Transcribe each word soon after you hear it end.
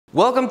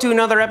Welcome to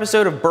another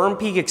episode of Berm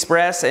Peak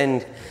Express,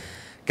 and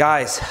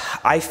guys,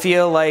 I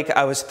feel like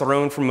I was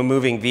thrown from a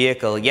moving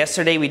vehicle.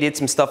 Yesterday we did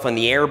some stuff on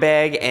the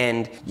airbag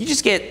and you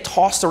just get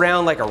tossed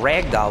around like a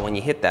rag doll when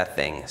you hit that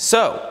thing.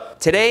 So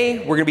today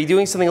we're gonna be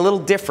doing something a little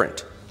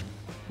different,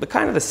 but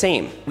kind of the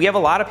same. We have a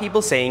lot of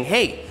people saying,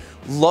 hey,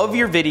 love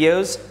your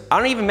videos, I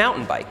don't even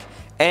mountain bike.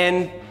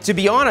 And to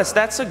be honest,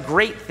 that's a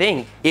great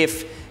thing.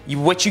 If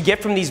what you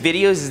get from these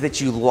videos is that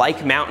you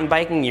like mountain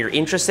biking, you're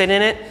interested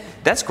in it,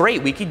 that's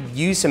great. We could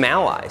use some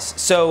allies.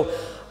 So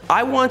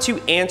I want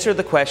to answer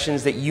the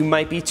questions that you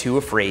might be too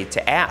afraid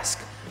to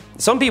ask.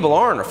 Some people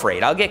aren't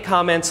afraid. I'll get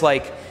comments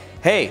like,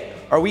 hey,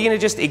 are we gonna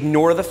just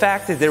ignore the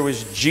fact that there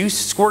was juice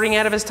squirting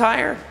out of his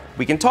tire?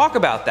 We can talk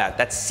about that,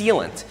 that's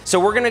sealant. So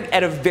we're gonna,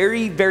 at a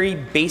very, very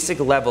basic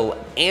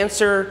level,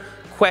 answer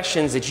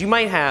questions that you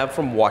might have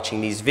from watching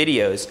these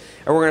videos.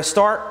 And we're gonna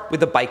start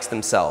with the bikes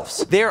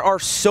themselves. There are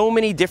so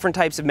many different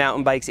types of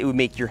mountain bikes, it would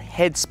make your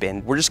head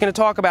spin. We're just gonna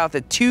talk about the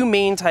two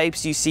main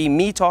types you see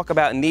me talk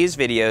about in these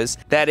videos.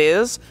 That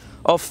is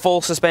a full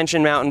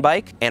suspension mountain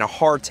bike and a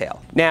hardtail.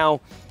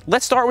 Now,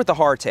 let's start with the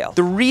hardtail.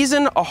 The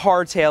reason a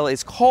hardtail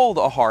is called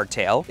a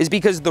hardtail is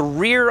because the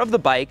rear of the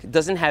bike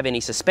doesn't have any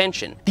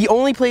suspension. The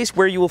only place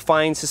where you will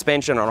find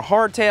suspension on a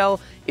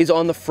hardtail is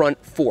on the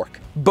front fork.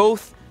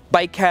 Both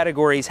bike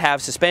categories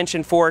have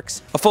suspension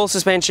forks. A full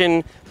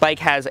suspension bike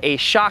has a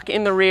shock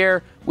in the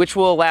rear, which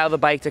will allow the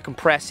bike to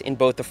compress in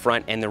both the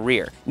front and the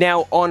rear.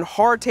 Now, on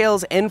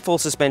hardtails and full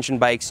suspension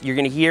bikes, you're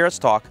gonna hear us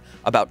talk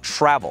about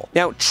travel.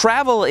 Now,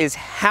 travel is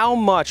how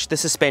much the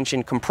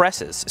suspension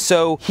compresses.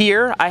 So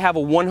here, I have a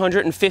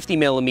 150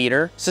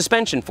 millimeter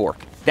suspension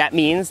fork. That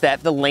means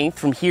that the length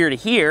from here to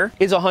here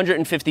is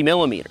 150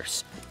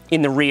 millimeters.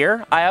 In the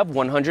rear, I have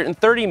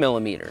 130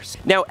 millimeters.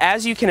 Now,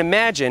 as you can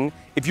imagine,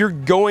 if you're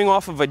going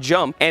off of a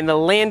jump and the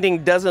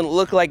landing doesn't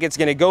look like it's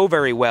gonna go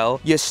very well,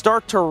 you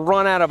start to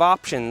run out of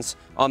options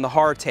on the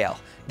hardtail.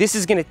 This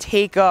is gonna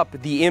take up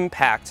the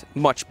impact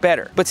much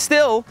better. But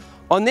still,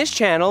 on this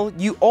channel,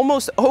 you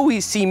almost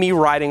always see me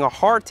riding a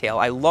hardtail.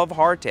 I love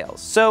hardtails.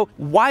 So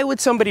why would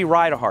somebody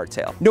ride a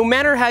hardtail? No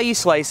matter how you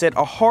slice it,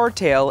 a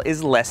hardtail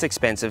is less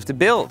expensive to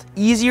build,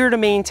 easier to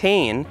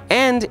maintain,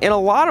 and in a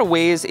lot of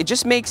ways, it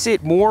just makes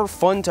it more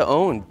fun to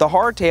own. The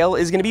hardtail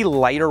is gonna be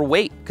lighter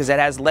weight because it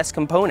has less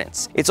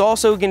components. It's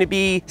also gonna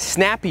be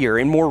snappier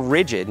and more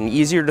rigid and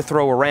easier to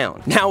throw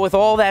around. Now, with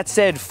all that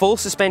said, full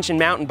suspension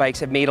mountain bikes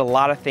have made a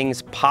lot of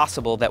things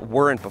possible that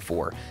weren't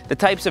before. The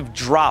types of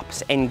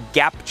drops and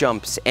gap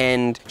jumps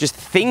and just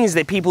things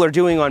that people are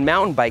doing on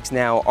mountain bikes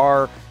now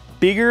are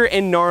bigger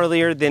and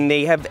gnarlier than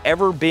they have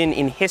ever been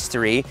in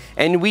history,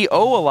 and we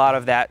owe a lot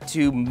of that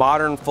to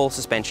modern full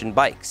suspension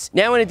bikes.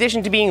 Now, in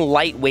addition to being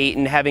lightweight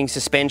and having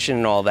suspension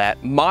and all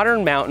that,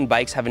 modern mountain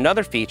bikes have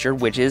another feature,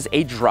 which is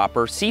a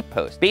dropper seat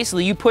post.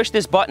 Basically, you push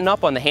this button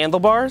up on the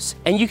handlebars,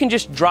 and you can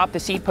just drop the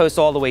seat post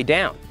all the way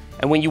down.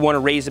 And when you want to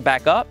raise it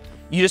back up,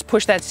 you just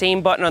push that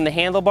same button on the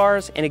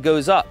handlebars and it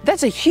goes up.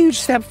 That's a huge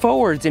step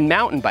forwards in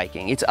mountain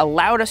biking. It's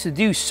allowed us to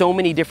do so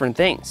many different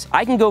things.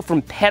 I can go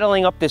from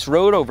pedaling up this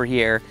road over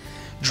here,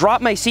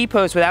 drop my seat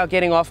post without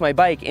getting off my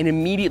bike, and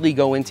immediately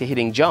go into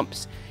hitting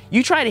jumps.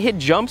 You try to hit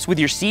jumps with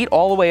your seat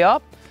all the way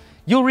up,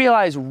 you'll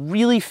realize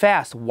really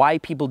fast why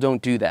people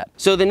don't do that.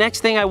 So the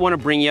next thing I want to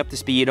bring you up to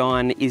speed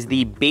on is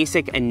the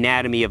basic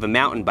anatomy of a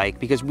mountain bike,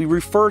 because we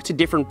refer to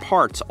different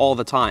parts all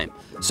the time.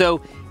 So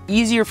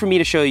easier for me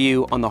to show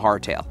you on the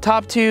hardtail.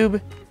 Top tube,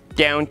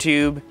 down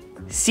tube,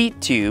 seat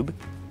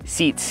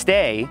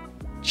stay,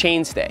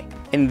 chain stay.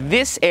 And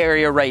this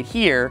area right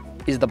here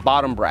is the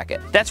bottom bracket.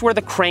 That's where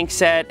the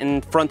crankset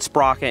and front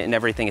sprocket and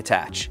everything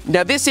attach.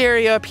 Now this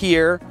area up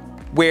here,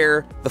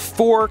 where the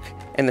fork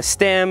and the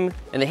stem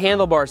and the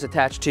handlebars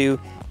attach to,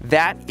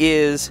 that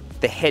is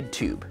the head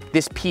tube,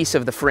 this piece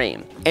of the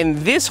frame. And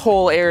this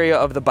whole area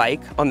of the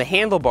bike on the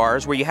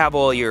handlebars, where you have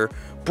all your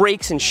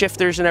brakes and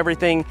shifters and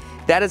everything,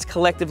 that is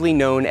collectively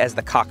known as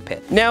the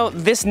cockpit. Now,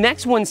 this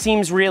next one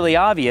seems really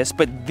obvious,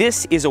 but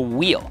this is a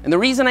wheel. And the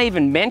reason I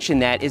even mention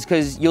that is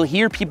because you'll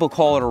hear people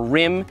call it a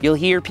rim, you'll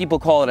hear people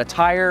call it a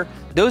tire.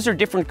 Those are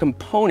different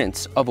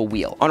components of a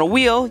wheel. On a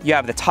wheel, you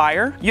have the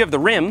tire, you have the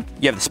rim,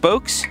 you have the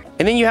spokes,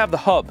 and then you have the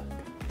hub,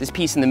 this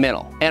piece in the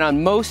middle. And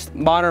on most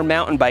modern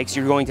mountain bikes,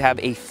 you're going to have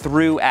a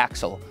through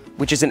axle,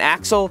 which is an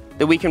axle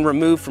that we can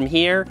remove from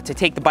here to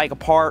take the bike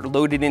apart,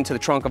 load it into the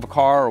trunk of a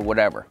car or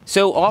whatever.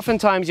 So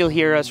oftentimes you'll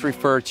hear us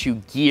refer to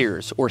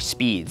gears or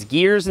speeds.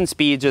 Gears and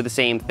speeds are the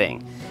same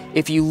thing.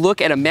 If you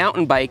look at a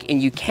mountain bike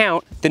and you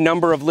count the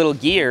number of little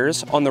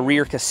gears on the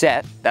rear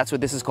cassette, that's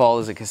what this is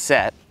called, as a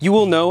cassette, you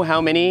will know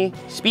how many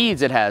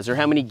speeds it has or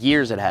how many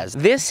gears it has.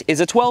 This is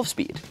a 12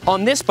 speed.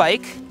 On this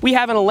bike, we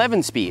have an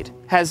 11 speed,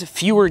 has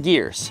fewer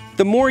gears.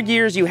 The more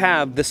gears you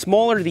have, the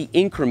smaller the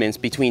increments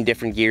between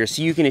different gears,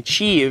 so you can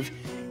achieve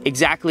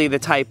exactly the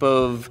type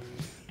of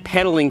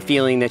pedaling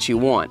feeling that you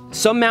want.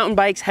 Some mountain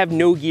bikes have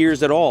no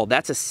gears at all.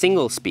 That's a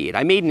single speed.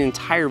 I made an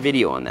entire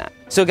video on that.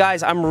 So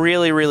guys, I'm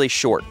really, really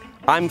short.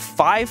 I'm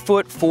 5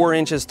 foot 4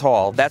 inches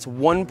tall. That's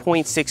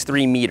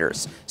 1.63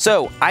 meters.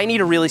 So I need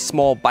a really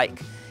small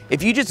bike.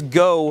 If you just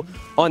go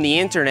on the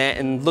internet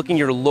and look in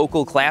your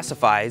local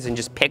classifieds and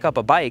just pick up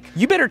a bike,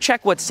 you better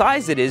check what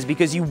size it is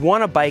because you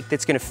want a bike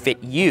that's gonna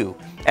fit you.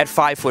 At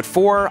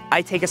 5'4",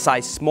 I take a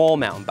size small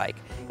mountain bike.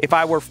 If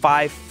I were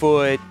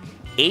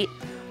 5'8",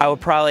 I would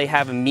probably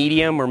have a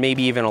medium or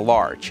maybe even a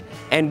large.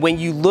 And when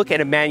you look at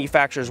a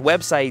manufacturer's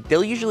website,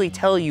 they'll usually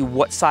tell you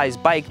what size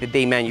bike that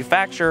they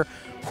manufacture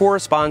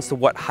corresponds to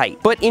what height.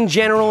 But in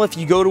general, if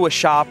you go to a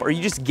shop or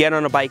you just get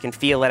on a bike and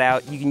feel it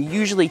out, you can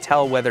usually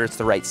tell whether it's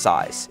the right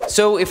size.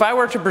 So if I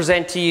were to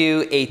present to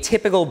you a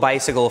typical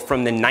bicycle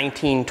from the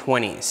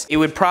 1920s, it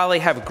would probably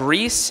have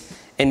grease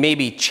and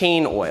maybe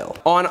chain oil.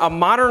 On a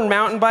modern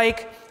mountain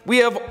bike, we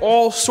have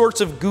all sorts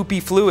of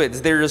goopy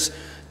fluids. There's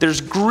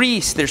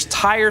grease, there's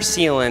tire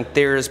sealant,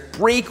 there's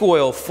brake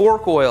oil,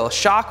 fork oil,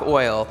 shock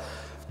oil,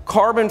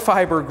 carbon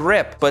fiber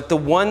grip. But the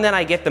one that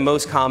I get the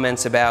most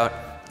comments about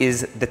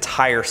is the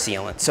tire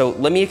sealant. So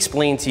let me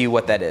explain to you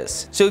what that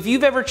is. So if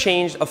you've ever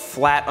changed a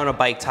flat on a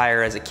bike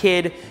tire as a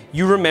kid,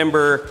 you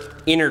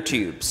remember inner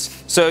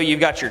tubes. So you've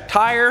got your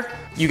tire,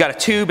 you got a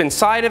tube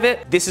inside of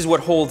it. This is what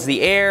holds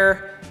the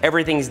air,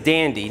 everything's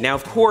dandy. Now,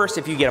 of course,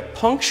 if you get a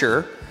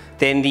puncture,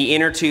 then the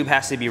inner tube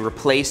has to be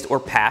replaced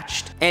or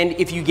patched. And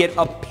if you get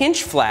a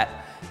pinch flat,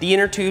 the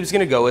inner tube's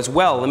gonna go as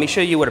well. Let me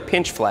show you what a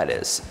pinch flat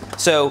is.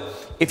 So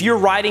if you're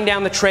riding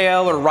down the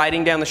trail or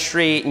riding down the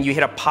street and you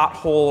hit a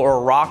pothole or a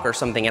rock or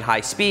something at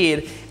high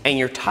speed and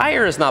your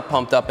tire is not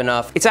pumped up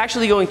enough, it's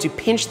actually going to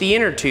pinch the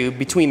inner tube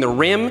between the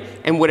rim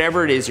and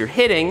whatever it is you're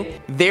hitting,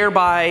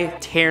 thereby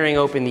tearing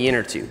open the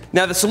inner tube.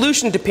 Now, the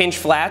solution to pinch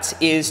flats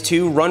is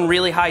to run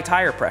really high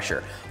tire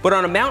pressure. But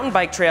on a mountain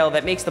bike trail,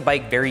 that makes the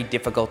bike very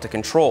difficult to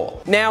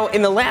control. Now,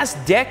 in the last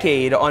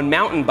decade on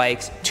mountain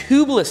bikes,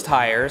 tubeless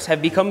tires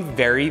have become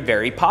very,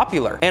 very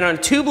popular. And on a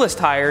tubeless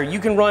tire, you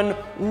can run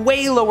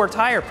way lower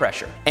tire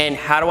pressure. And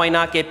how do I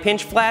not get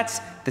pinch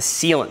flats? The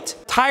sealant.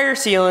 Tire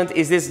sealant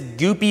is this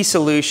goopy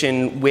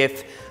solution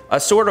with a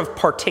sort of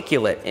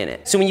particulate in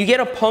it. So when you get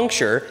a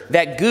puncture,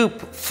 that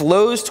goop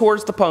flows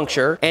towards the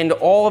puncture and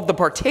all of the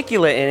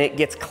particulate in it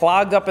gets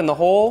clogged up in the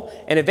hole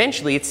and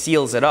eventually it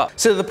seals it up.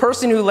 So the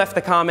person who left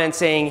the comment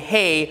saying,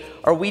 hey,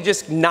 are we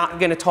just not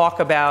gonna talk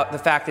about the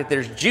fact that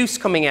there's juice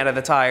coming out of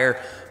the tire?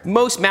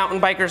 Most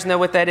mountain bikers know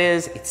what that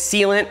is, it's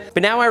sealant,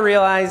 but now I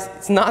realize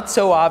it's not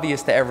so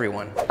obvious to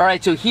everyone. All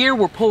right, so here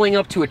we're pulling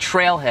up to a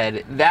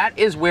trailhead. That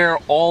is where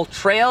all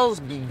trails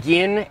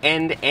begin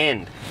and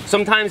end.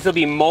 Sometimes there'll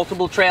be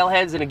multiple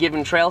trailheads in a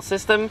given trail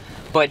system,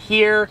 but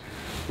here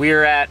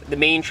we're at the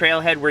main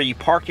trailhead where you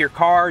park your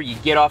car, you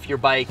get off your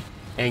bike,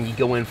 and you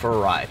go in for a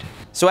ride.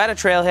 So at a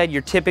trailhead,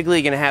 you're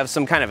typically gonna have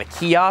some kind of a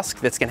kiosk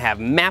that's gonna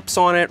have maps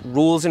on it,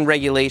 rules and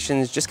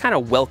regulations, just kind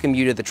of welcome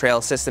you to the trail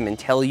system and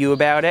tell you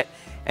about it.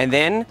 And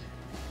then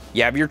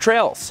you have your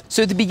trails.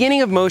 So at the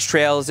beginning of most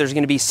trails, there's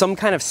gonna be some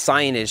kind of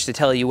signage to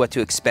tell you what to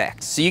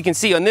expect. So you can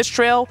see on this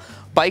trail,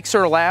 bikes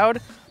are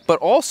allowed, but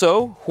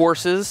also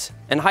horses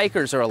and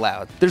hikers are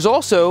allowed. There's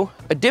also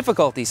a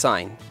difficulty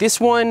sign. This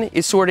one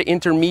is sort of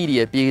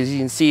intermediate because you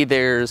can see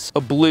there's a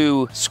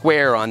blue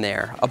square on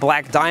there. A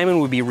black diamond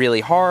would be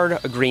really hard,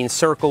 a green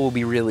circle will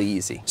be really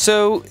easy.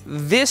 So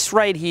this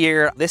right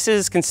here, this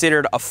is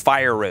considered a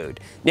fire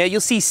road. Now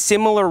you'll see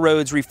similar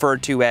roads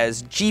referred to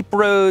as Jeep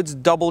roads,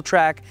 double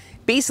track,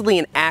 basically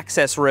an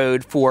access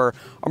road for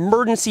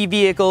emergency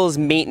vehicles,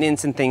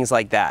 maintenance, and things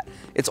like that.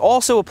 It's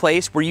also a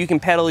place where you can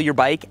pedal your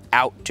bike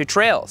out to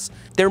trails.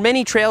 There are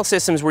many trail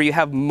systems where you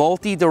have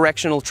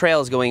multi-directional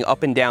trails going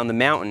up and down the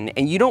mountain,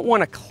 and you don't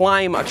want to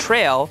climb a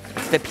trail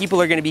that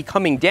people are going to be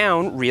coming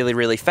down really,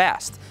 really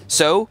fast.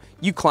 So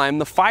you climb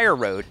the fire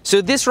road.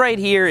 So this right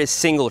here is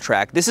single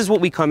track. This is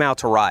what we come out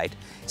to ride.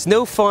 It's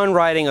no fun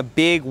riding a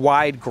big,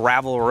 wide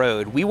gravel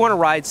road. We want to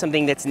ride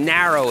something that's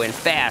narrow and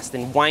fast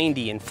and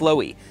windy and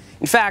flowy.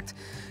 In fact,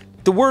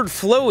 the word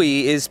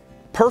flowy is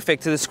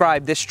perfect to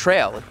describe this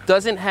trail. It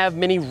doesn't have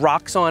many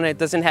rocks on it,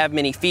 doesn't have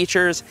many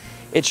features.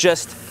 It's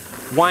just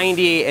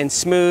windy and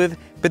smooth,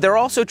 but there are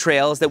also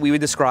trails that we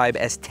would describe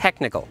as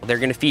technical. They're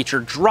gonna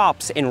feature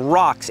drops and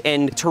rocks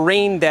and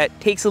terrain that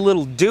takes a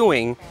little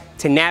doing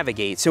to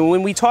navigate. So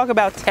when we talk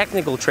about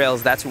technical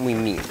trails, that's what we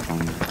mean.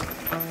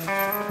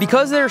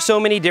 Because there are so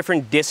many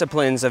different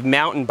disciplines of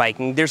mountain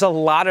biking, there's a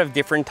lot of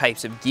different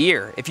types of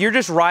gear. If you're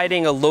just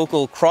riding a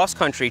local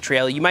cross-country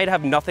trail, you might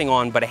have nothing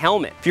on but a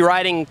helmet. If you're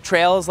riding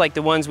trails like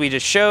the ones we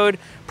just showed,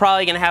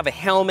 probably gonna have a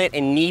helmet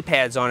and knee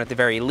pads on at the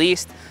very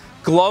least.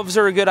 Gloves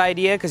are a good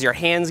idea because your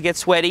hands get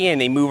sweaty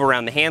and they move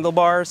around the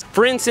handlebars.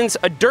 For instance,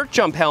 a dirt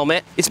jump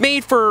helmet is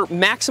made for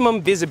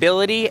maximum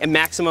visibility and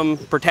maximum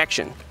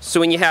protection. So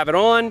when you have it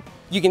on,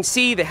 you can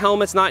see the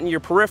helmet's not in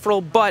your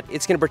peripheral, but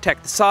it's gonna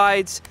protect the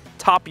sides,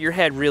 top of your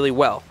head really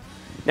well.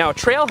 Now a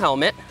trail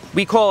helmet,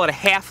 we call it a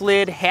half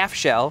lid, half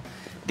shell.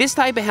 This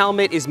type of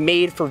helmet is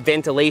made for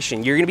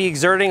ventilation. You're gonna be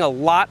exerting a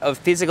lot of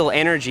physical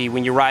energy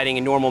when you're riding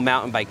a normal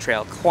mountain bike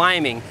trail,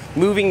 climbing,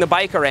 moving the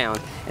bike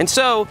around. And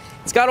so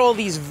it's got all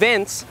these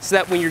vents so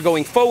that when you're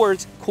going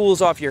forwards, it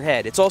cools off your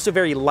head. It's also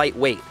very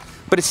lightweight,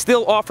 but it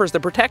still offers the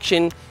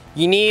protection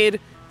you need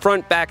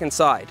front, back, and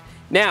side.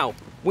 Now,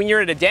 when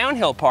you're at a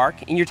downhill park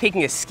and you're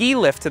taking a ski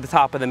lift to the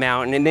top of the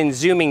mountain and then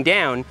zooming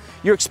down,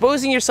 you're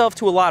exposing yourself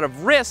to a lot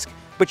of risk,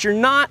 but you're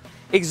not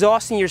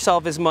exhausting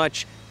yourself as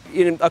much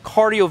in a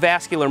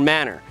cardiovascular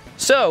manner.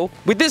 So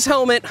with this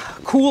helmet,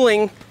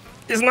 cooling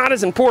is not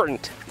as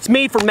important. It's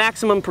made for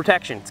maximum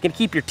protection. It's gonna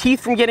keep your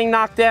teeth from getting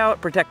knocked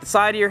out, protect the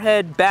side of your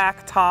head,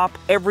 back, top,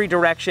 every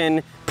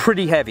direction,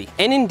 pretty heavy.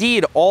 And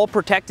indeed, all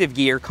protective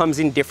gear comes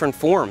in different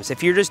forms.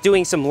 If you're just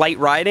doing some light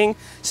riding,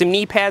 some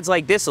knee pads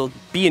like this will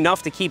be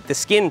enough to keep the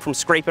skin from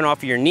scraping off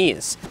of your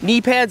knees. Knee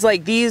pads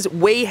like these,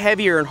 way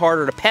heavier and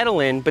harder to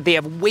pedal in, but they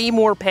have way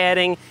more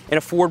padding and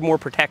afford more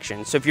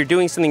protection. So if you're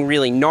doing something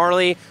really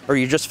gnarly or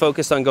you're just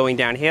focused on going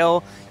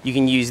downhill, you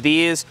can use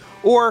these,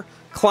 or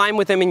climb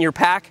with them in your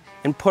pack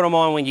and put them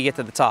on when you get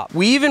to the top.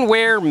 We even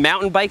wear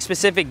mountain bike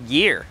specific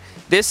gear.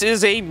 This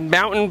is a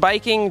mountain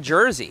biking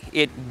jersey.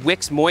 It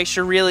wicks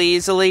moisture really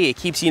easily. It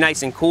keeps you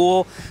nice and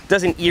cool.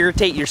 Doesn't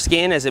irritate your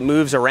skin as it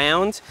moves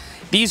around.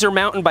 These are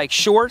mountain bike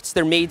shorts.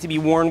 They're made to be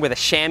worn with a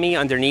chamois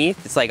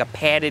underneath. It's like a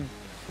padded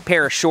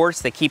pair of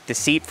shorts that keep the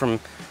seat from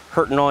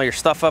hurting all your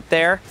stuff up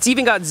there. It's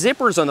even got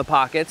zippers on the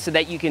pockets so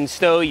that you can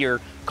stow your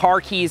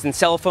car keys and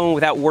cell phone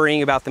without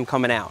worrying about them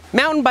coming out.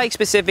 Mountain bike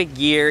specific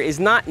gear is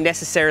not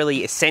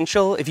necessarily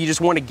essential if you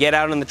just want to get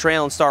out on the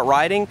trail and start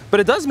riding, but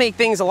it does make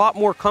things a lot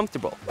more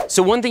comfortable.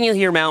 So one thing you'll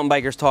hear mountain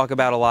bikers talk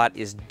about a lot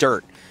is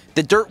dirt.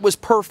 The dirt was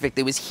perfect.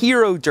 It was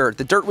hero dirt.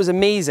 The dirt was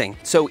amazing.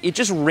 So it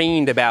just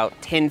rained about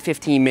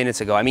 10-15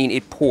 minutes ago. I mean,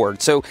 it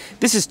poured. So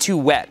this is too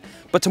wet.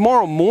 But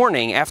tomorrow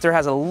morning, after it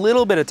has a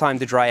little bit of time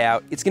to dry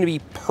out, it's gonna be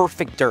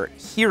perfect dirt,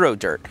 hero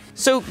dirt.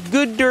 So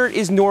good dirt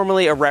is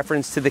normally a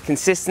reference to the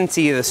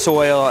consistency of the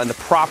soil and the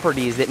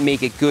properties that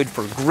make it good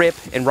for grip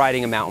and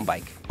riding a mountain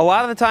bike. A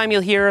lot of the time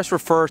you'll hear us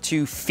refer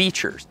to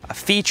features. A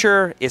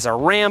feature is a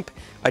ramp,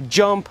 a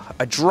jump,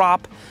 a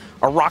drop,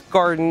 a rock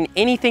garden,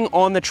 anything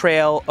on the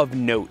trail of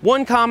note.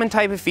 One common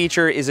type of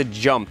feature is a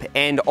jump,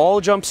 and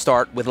all jumps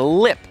start with a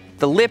lip.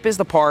 The lip is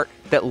the part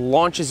that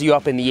launches you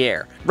up in the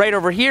air. Right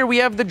over here, we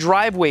have the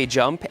driveway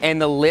jump,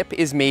 and the lip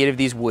is made of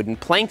these wooden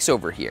planks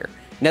over here.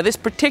 Now this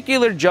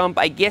particular jump,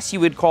 I guess you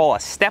would call a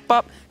step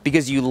up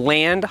because you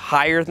land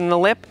higher than the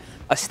lip.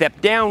 A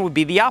step down would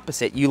be the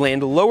opposite. You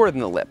land lower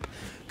than the lip.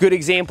 Good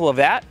example of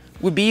that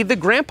would be the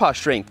grandpa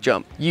strength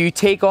jump. You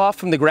take off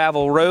from the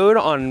gravel road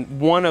on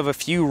one of a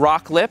few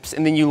rock lips,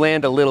 and then you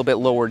land a little bit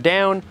lower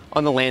down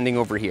on the landing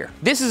over here.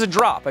 This is a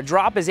drop. A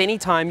drop is any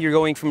time you're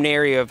going from an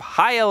area of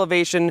high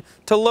elevation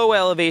to low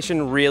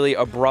elevation really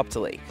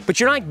abruptly. But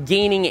you're not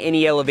gaining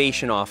any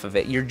elevation off of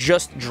it, you're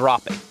just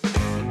dropping.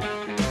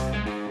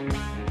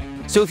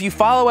 So if you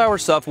follow our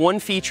stuff, one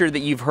feature that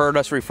you've heard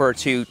us refer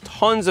to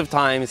tons of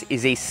times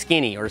is a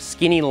skinny or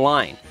skinny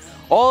line.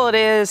 All it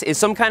is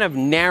some kind of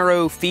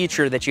narrow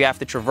feature that you have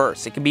to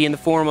traverse. It can be in the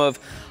form of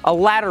a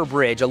ladder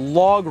bridge, a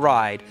log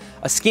ride,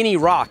 a skinny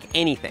rock,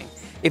 anything.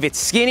 If it's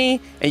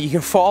skinny and you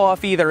can fall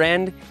off either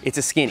end, it's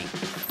a skinny.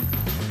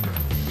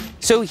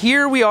 So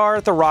here we are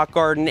at the rock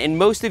garden, and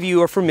most of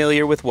you are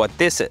familiar with what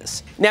this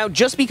is. Now,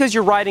 just because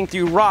you're riding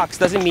through rocks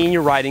doesn't mean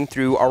you're riding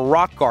through a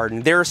rock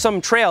garden. There are some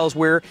trails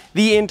where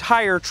the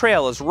entire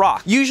trail is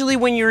rock. Usually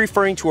when you're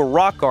referring to a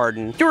rock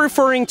garden, you're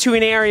referring to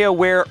an area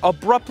where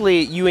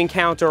abruptly you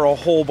encounter a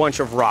whole bunch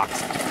of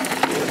rocks.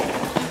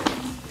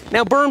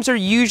 Now, berms are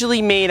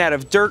usually made out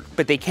of dirt,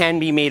 but they can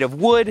be made of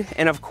wood,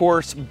 and of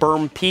course,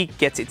 Berm Peak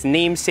gets its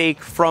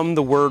namesake from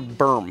the word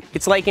berm.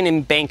 It's like an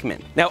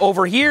embankment. Now,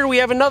 over here, we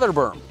have another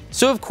berm.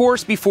 So of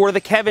course, before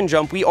the Kevin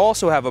jump, we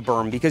also have a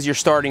berm because you're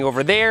starting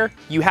over there.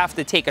 You have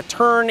to take a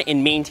turn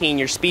and maintain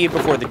your speed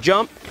before the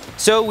jump.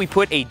 So we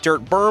put a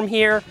dirt berm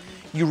here.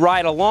 You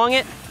ride along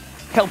it,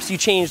 helps you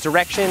change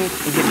direction and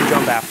get the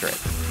jump after it.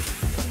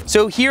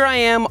 So here I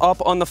am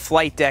up on the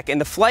flight deck, and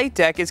the flight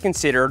deck is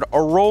considered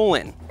a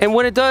roll-in. And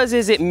what it does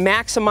is it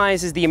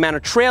maximizes the amount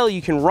of trail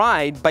you can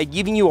ride by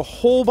giving you a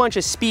whole bunch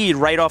of speed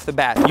right off the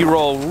bat. You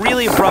roll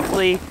really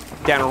abruptly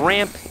down a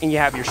ramp and you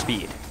have your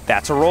speed.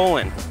 That's a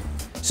roll-in.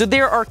 So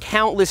there are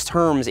countless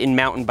terms in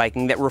mountain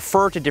biking that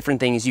refer to different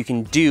things you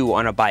can do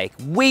on a bike.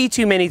 Way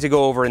too many to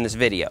go over in this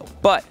video.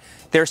 But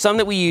there are some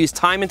that we use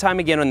time and time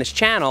again on this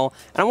channel,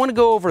 and I want to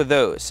go over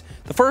those.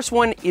 The first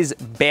one is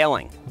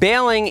bailing.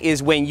 Bailing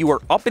is when you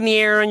are up in the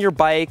air on your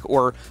bike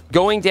or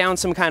going down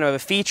some kind of a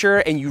feature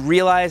and you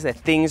realize that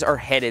things are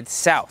headed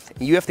south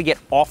and you have to get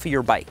off of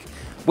your bike.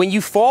 When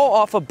you fall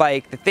off a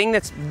bike, the thing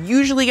that's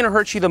usually going to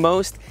hurt you the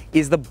most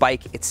is the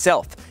bike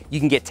itself. You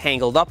can get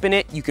tangled up in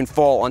it, you can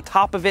fall on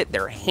top of it,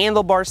 there are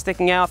handlebars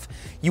sticking out.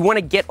 You want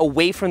to get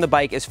away from the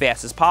bike as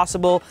fast as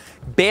possible.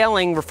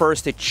 Bailing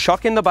refers to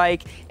chucking the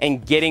bike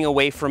and getting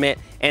away from it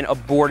and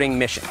aborting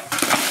mission.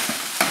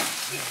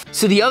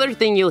 So the other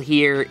thing you'll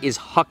hear is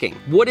hucking.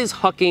 What is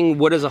hucking?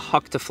 What is a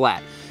huck to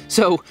flat?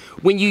 So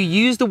when you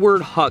use the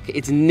word huck,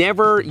 it's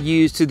never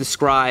used to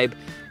describe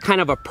kind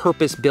of a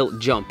purpose-built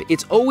jump.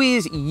 It's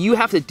always you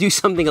have to do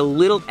something a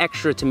little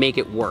extra to make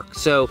it work.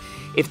 So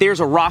if there's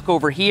a rock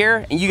over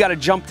here and you gotta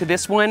jump to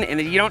this one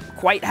and you don't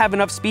quite have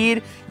enough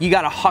speed, you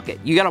gotta huck it.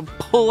 You gotta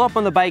pull up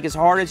on the bike as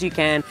hard as you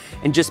can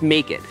and just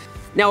make it.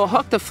 Now a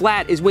huck to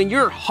flat is when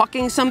you're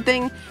hucking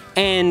something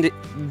and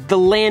the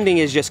landing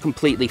is just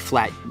completely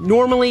flat.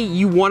 Normally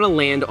you want to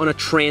land on a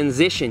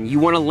transition. You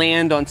want to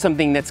land on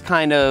something that's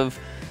kind of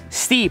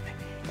steep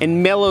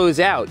and mellows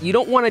out. You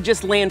don't want to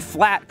just land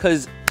flat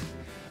because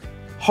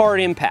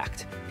hard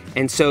impact.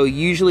 And so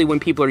usually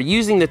when people are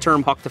using the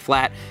term huck to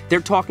flat,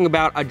 they're talking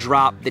about a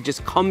drop that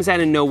just comes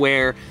out of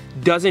nowhere,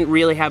 doesn't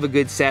really have a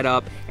good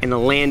setup, and the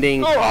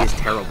landing is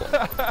terrible.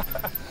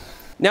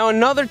 Now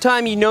another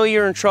time you know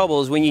you're in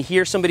trouble is when you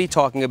hear somebody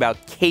talking about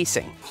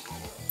casing.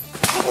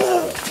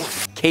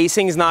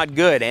 Casing is not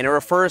good, and it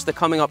refers to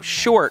coming up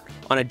short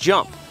on a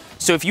jump.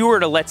 So if you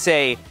were to, let's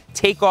say,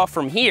 take off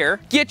from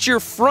here, get your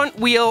front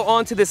wheel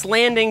onto this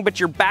landing, but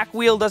your back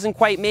wheel doesn't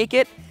quite make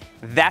it,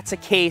 that's a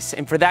case,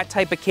 and for that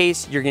type of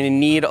case, you're gonna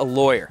need a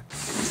lawyer.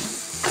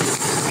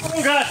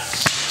 Oh God.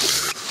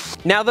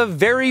 Now the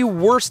very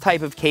worst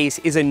type of case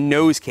is a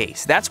nose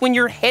case. That's when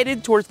you're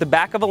headed towards the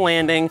back of a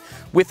landing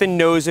with the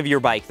nose of your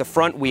bike, the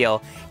front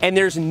wheel, and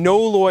there's no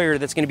lawyer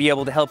that's gonna be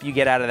able to help you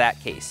get out of that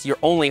case. Your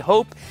only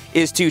hope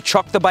is to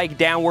chuck the bike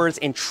downwards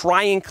and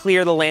try and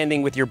clear the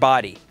landing with your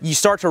body. You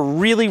start to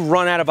really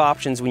run out of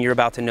options when you're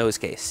about to nose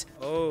case.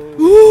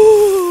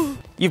 Oh.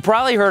 You've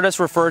probably heard us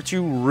refer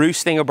to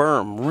roosting a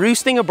berm.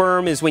 Roosting a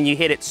berm is when you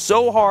hit it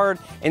so hard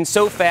and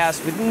so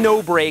fast with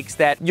no brakes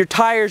that your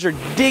tires are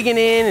digging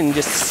in and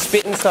just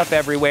spitting stuff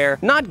everywhere.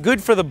 Not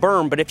good for the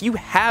berm, but if you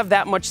have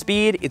that much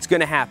speed, it's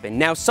gonna happen.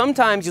 Now,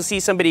 sometimes you'll see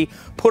somebody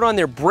put on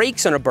their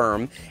brakes on a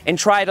berm and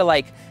try to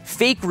like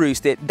fake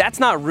roost it. That's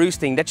not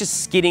roosting, that's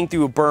just skidding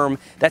through a berm.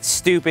 That's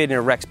stupid and it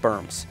wrecks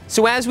berms.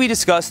 So as we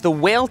discussed, the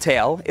whale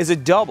tail is a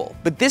double,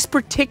 but this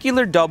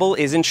particular double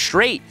isn't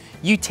straight.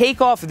 You take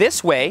off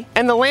this way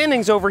and the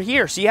landing's over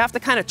here, so you have to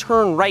kind of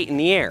turn right in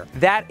the air.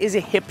 That is a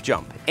hip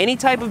jump. Any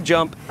type of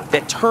jump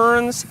that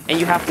turns and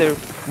you have to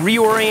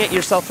reorient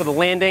yourself for the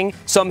landing.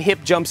 Some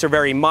hip jumps are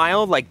very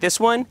mild, like this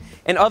one,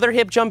 and other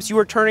hip jumps you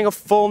are turning a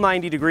full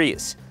 90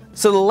 degrees.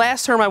 So the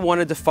last term I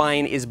want to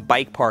define is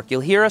bike park.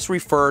 You'll hear us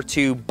refer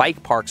to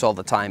bike parks all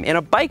the time, and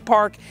a bike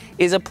park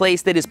is a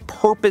place that is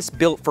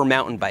purpose-built for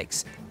mountain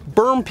bikes.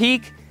 Berm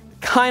Peak,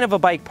 kind of a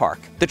bike park.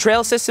 The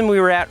trail system we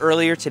were at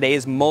earlier today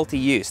is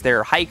multi-use. There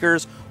are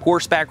hikers,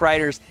 horseback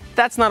riders.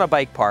 That's not a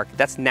bike park,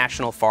 that's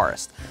national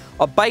forest.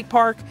 A bike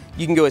park,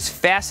 you can go as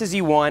fast as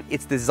you want.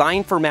 It's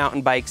designed for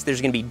mountain bikes. There's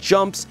gonna be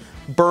jumps,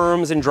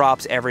 berms, and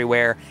drops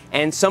everywhere.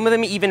 And some of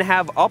them even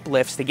have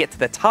uplifts to get to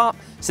the top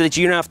so that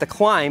you don't have to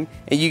climb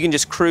and you can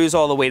just cruise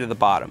all the way to the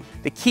bottom.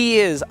 The key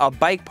is a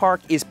bike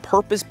park is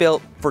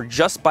purpose-built for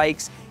just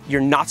bikes.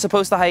 You're not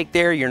supposed to hike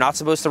there. You're not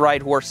supposed to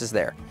ride horses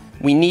there.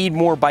 We need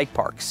more bike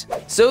parks.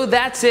 So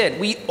that's it.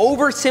 We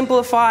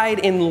oversimplified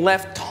and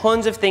left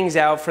tons of things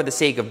out for the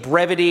sake of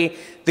brevity.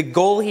 The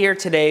goal here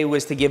today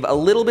was to give a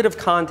little bit of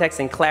context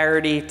and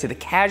clarity to the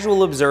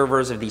casual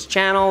observers of these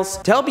channels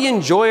to help you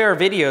enjoy our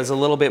videos a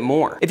little bit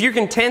more. If you're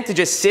content to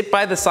just sit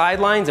by the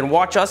sidelines and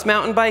watch us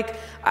mountain bike,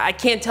 I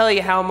can't tell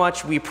you how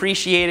much we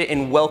appreciate it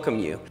and welcome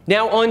you.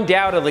 Now,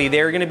 undoubtedly,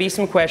 there are gonna be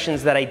some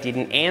questions that I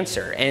didn't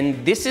answer,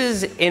 and this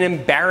is an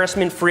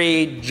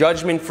embarrassment-free,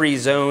 judgment-free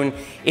zone.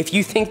 If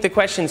you think the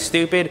question's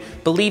stupid,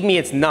 believe me,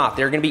 it's not.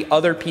 There are gonna be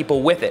other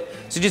people with it.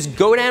 So just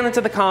go down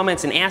into the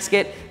comments and ask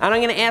it, and I'm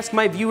gonna ask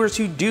my viewers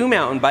who do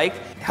mountain bike,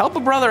 help a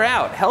brother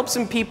out, help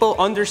some people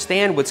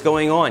understand what's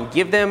going on.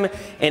 Give them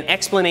an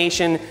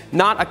explanation,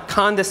 not a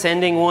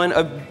condescending one,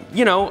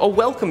 a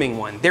welcoming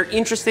one. They're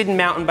interested in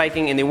mountain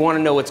biking and they want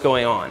to know what's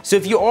going on. So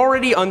if you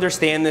already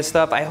understand this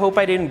stuff, I hope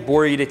I didn't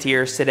bore you to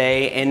tears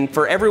today. And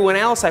for everyone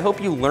else, I hope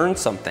you learned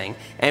something.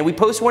 And we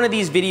post one of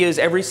these videos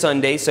every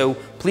Sunday, so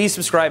please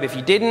subscribe if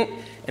you didn't.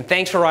 And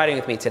thanks for riding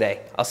with me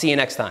today. I'll see you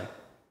next time.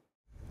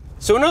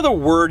 So another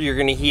word you're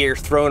going to hear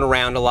thrown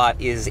around a lot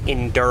is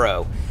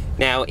enduro.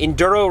 Now,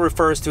 enduro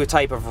refers to a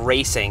type of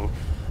racing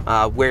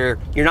where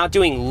you're not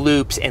doing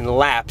loops and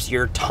laps,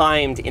 you're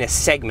timed in a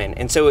segment.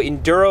 And so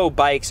enduro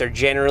bikes are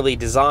generally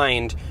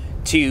designed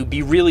to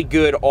be really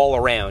good all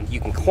around. You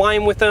can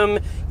climb with them,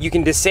 you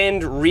can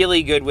descend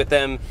really good with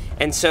them,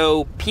 and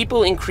so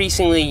people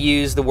increasingly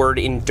use the word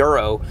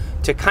enduro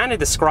to kind of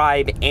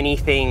describe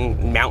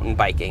anything mountain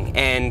biking.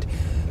 And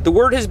the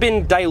word has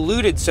been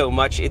diluted so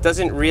much, it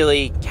doesn't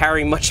really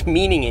carry much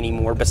meaning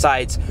anymore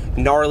besides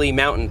gnarly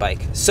mountain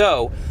bike.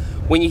 So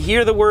when you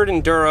hear the word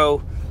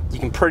enduro, you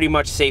can pretty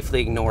much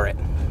safely ignore it.